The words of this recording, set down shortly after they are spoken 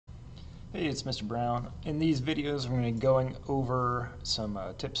Hey, it's Mr. Brown. In these videos, we're going to be going over some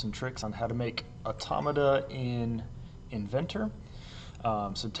tips and tricks on how to make automata in Inventor.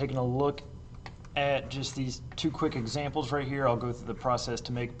 So taking a look at just these two quick examples right here, I'll go through the process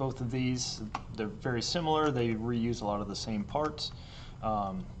to make both of these. They're very similar. They reuse a lot of the same parts.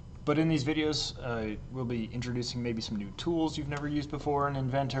 But in these videos, we'll be introducing maybe some new tools you've never used before in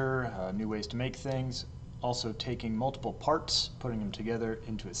Inventor, new ways to make things. Also taking multiple parts, putting them together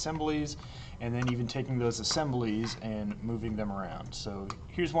into assemblies, and then even taking those assemblies and moving them around. So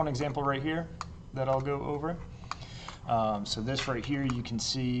here's one example right here that I'll go over. So this right here, you can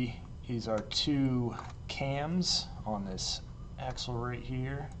see these are two cams on this axle right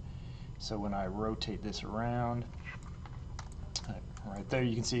here. So when I rotate this around, right there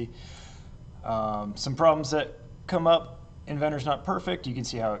you can see some problems that come up. Inventor's not perfect. You can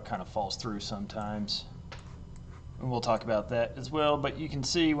see how it kind of falls through sometimes. And we'll talk about that as well, but you can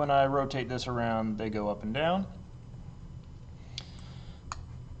see when I rotate this around, they go up and down.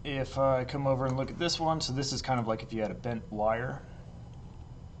 If I come over and look at this one, so this is kind of like if you had a bent wire.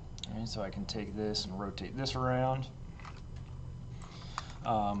 Okay, so I can take this and rotate this around.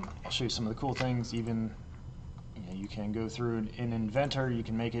 I'll show you some of the cool things. Even you can go through in Inventor, you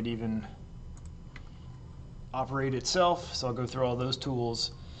can make it even operate itself. So I'll go through all those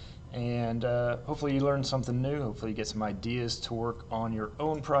tools. And hopefully you learn something new. Hopefully you get some ideas to work on your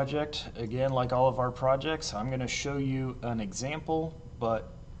own project. Again, like all of our projects, I'm going to show you an example,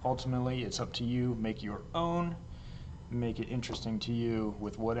 but ultimately it's up to you. Make your own, make it interesting to you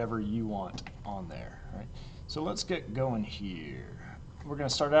with whatever you want on there. Right? So let's get going here. We're going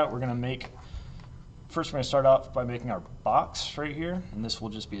to start out, we're going to start off by making our box right here, and this will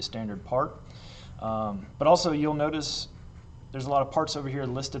just be a standard part. But also you'll notice there's a lot of parts over here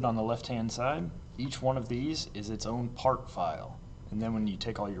listed on the left-hand side. Each one of these is its own part file. And then when you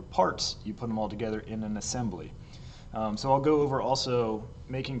take all your parts, you put them all together in an assembly. So I'll go over also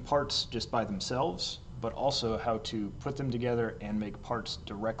making parts just by themselves, but also how to put them together and make parts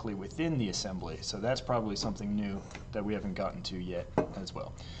directly within the assembly. So that's probably something new that we haven't gotten to yet as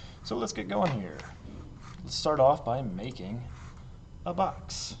well. So let's get going here. Let's start off by making a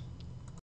box.